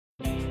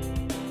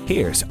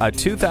Here's a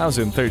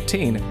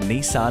 2013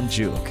 Nissan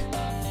Juke.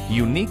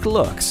 Unique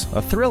looks, a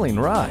thrilling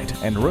ride,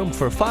 and room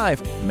for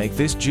 5 make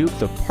this Juke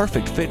the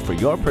perfect fit for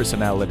your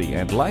personality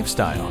and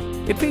lifestyle.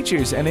 It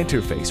features an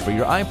interface for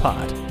your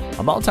iPod,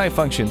 a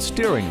multi-function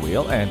steering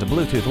wheel, and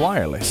Bluetooth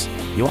wireless.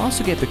 You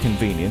also get the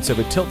convenience of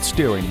a tilt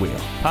steering wheel,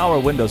 power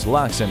windows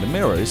locks and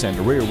mirrors, and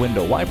rear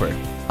window wiper.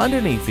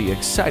 Underneath the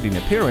exciting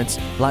appearance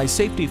lies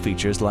safety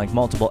features like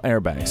multiple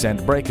airbags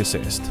and brake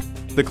assist.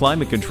 The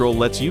climate control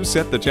lets you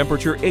set the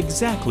temperature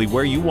exactly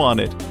where you want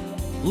it.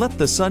 Let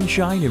the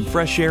sunshine and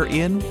fresh air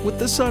in with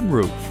the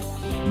sunroof.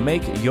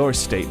 Make your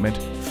statement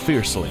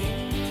fiercely.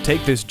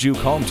 Take this Juke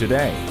home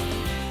today.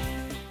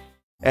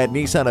 At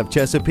Nissan of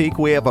Chesapeake,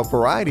 we have a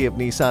variety of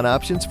Nissan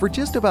options for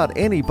just about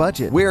any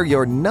budget. We're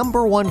your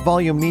 #1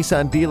 volume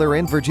Nissan dealer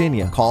in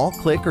Virginia. Call,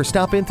 click, or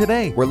stop in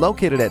today. We're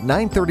located at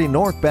 930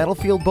 North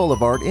Battlefield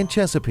Boulevard in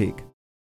Chesapeake.